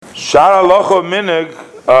Shara Locho Minig,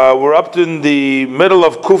 we're up to in the middle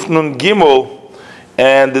of Kuf Nun Gimel,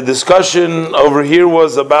 and the discussion over here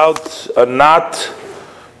was about not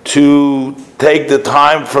to take the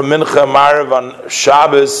time from Mincha Maariv on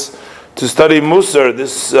Shabbos to study Musar.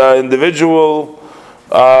 This individual,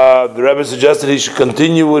 the Rebbe suggested he should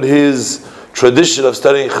continue with his tradition of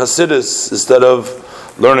studying Chassidus instead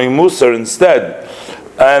of learning Musar instead.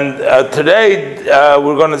 And today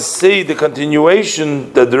we're going to see the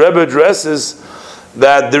continuation that the Rebbe addresses,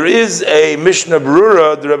 that there is a Mishnah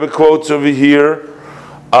Berurah, the Rebbe quotes over here,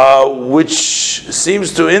 which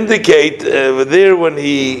seems to indicate there when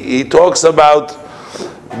he talks about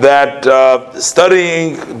that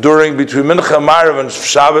studying during between Mincha Maariv and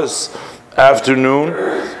Shabbos afternoon,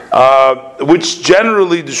 which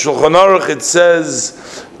generally the Shulchan Aruch, it says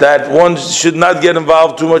that one should not get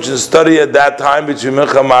involved too much in study at that time between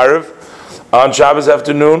Mincha Maariv on Shabbos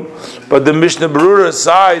afternoon. But the Mishnah Berurah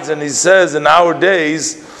sides and he says in our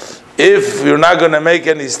days, if you're not going to make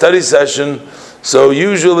any study session, so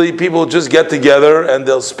usually people just get together and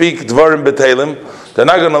they'll speak Dvarim B'Teilim. They're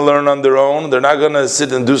not going to learn on their own. They're not going to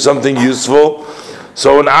sit and do something useful.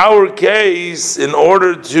 So in our case, in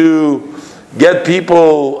order to get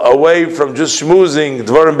people away from just schmoozing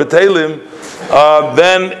Dvarim B'Teilim,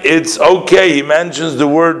 then it's okay. He mentions the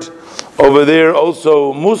word over there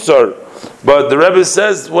also Musar, but the Rebbe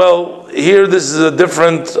says, well, here this is a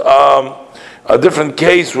different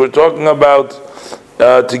case. We're talking about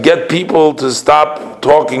to get people to stop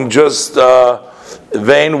talking just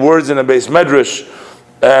vain words in a base medrash,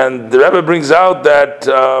 and the Rebbe brings out that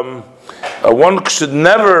one should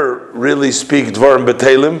never really speak Dvarim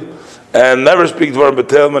B'Teilim, and never speak Dvarim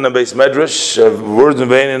B'Teilim in a base medrash, words in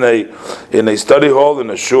vain in a study hall, in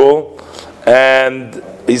a shul. And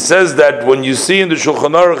he says that when you see in the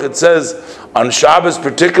Shulchan Aruch, it says on Shabbos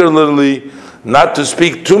particularly not to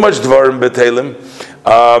speak too much Dvarim B'Teilim.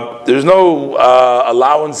 There's no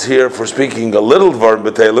allowance here for speaking a little Dvarim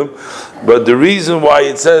B'Teilim, but the reason why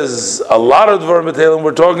it says a lot of Dvarim B'Teilim,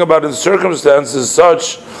 we're talking about in circumstances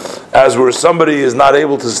such as where somebody is not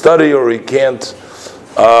able to study or he can't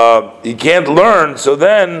learn, so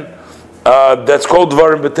then that's called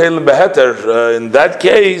Dvarim B'Teilim Beheter. In that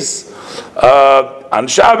case, on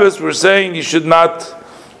Shabbos, we're saying you should not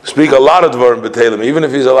speak a lot of Dvarim B'Teilim, even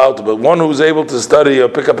if he's allowed to. But one who's able to study or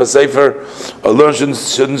pick up a sefer or learn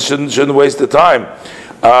shouldn't waste the time.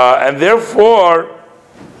 And therefore,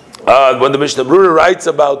 when the Mishnah Berurah writes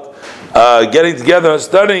about getting together and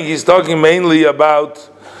studying, he's talking mainly about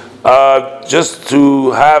just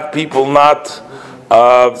to have people not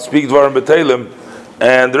speak Dvarim B'Teilim.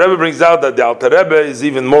 And the Rebbe brings out that the Alter Rebbe is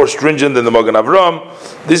even more stringent than the Magen Avraham.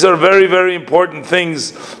 These are very, very important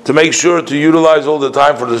things to make sure to utilize all the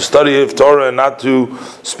time for the study of Torah and not to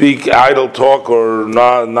speak idle talk or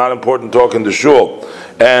not important talk in the shul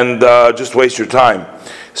and just waste your time.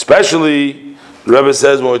 Especially, the Rebbe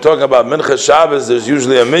says when we're talking about Mincha Shabbos, there's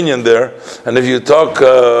usually a minyan there, and if you talk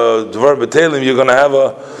Dvarim B'Teilim, you're going to have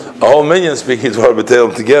a whole minyan speaking Dvarim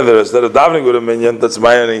B'Teilim together. Instead of davening with a minyan, that's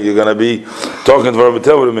my ending, you're going to be talking Dvarim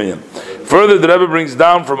B'Teilim with a minyan. Further, the Rebbe brings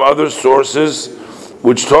down from other sources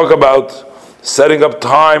which talk about setting up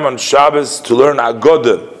time on Shabbos to learn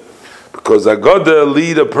Agodah, because Agodah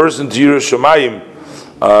lead a person to Yiras Shamayim,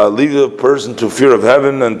 lead a person to fear of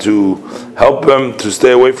heaven and to help them to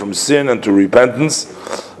stay away from sin and to repentance.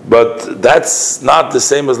 But that's not the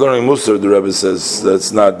same as learning Musar, the Rebbe says.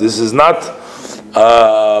 That's not. This is not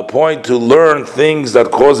a point to learn things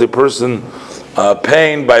that cause a person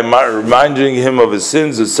pain by reminding him of his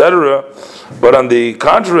sins, etc. But on the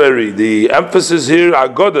contrary, the emphasis here,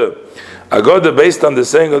 Agodah, based on the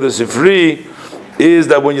saying of the Sifri, is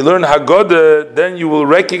that when you learn Haggadah, then you will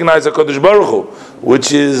recognize HaKadosh Baruch Hu,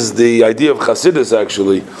 which is the idea of Chassidus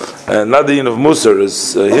actually, and not the yin of Musar.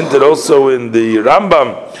 It's hinted also in the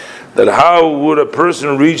Rambam that how would a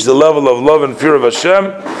person reach the level of love and fear of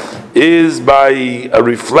Hashem is by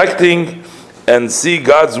reflecting and see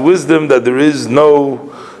God's wisdom, that there is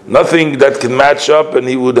nothing that can match up, and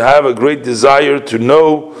he would have a great desire to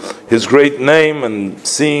know his great name and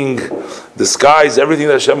seeing the skies, everything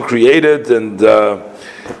that Hashem created, and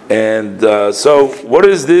so what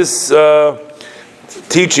is this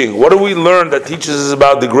teaching? What do we learn that teaches us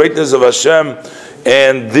about the greatness of Hashem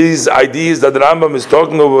and these ideas that the Rambam is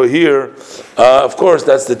talking over here? Of course,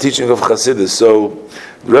 that's the teaching of Chassidus. So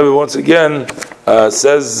the Rebbe once again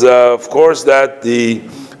says, of course, that the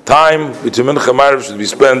time between Mincha Maariv should be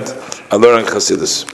spent on learning Chassidus.